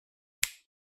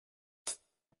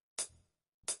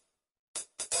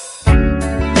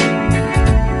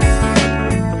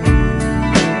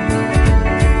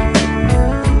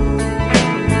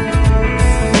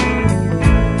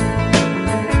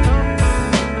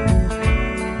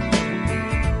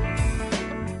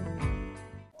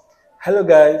Hello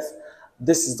guys,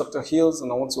 this is Dr. Hills and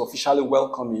I want to officially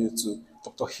welcome you to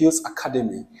Dr. Hills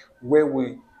Academy, where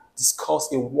we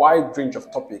discuss a wide range of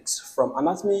topics from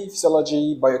anatomy,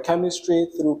 physiology, biochemistry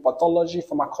through pathology,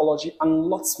 pharmacology and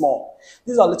lots more.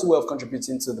 These are a little way of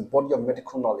contributing to the body of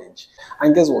medical knowledge.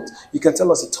 And guess what? You can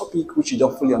tell us a topic which you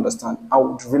don't fully understand. I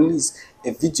would release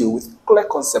a video with clear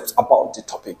concepts about the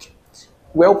topic.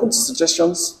 We're open to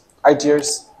suggestions,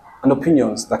 ideas, and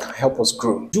opinions that can help us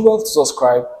grow. Do well to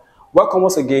subscribe. Welcome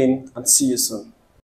once again and see you soon.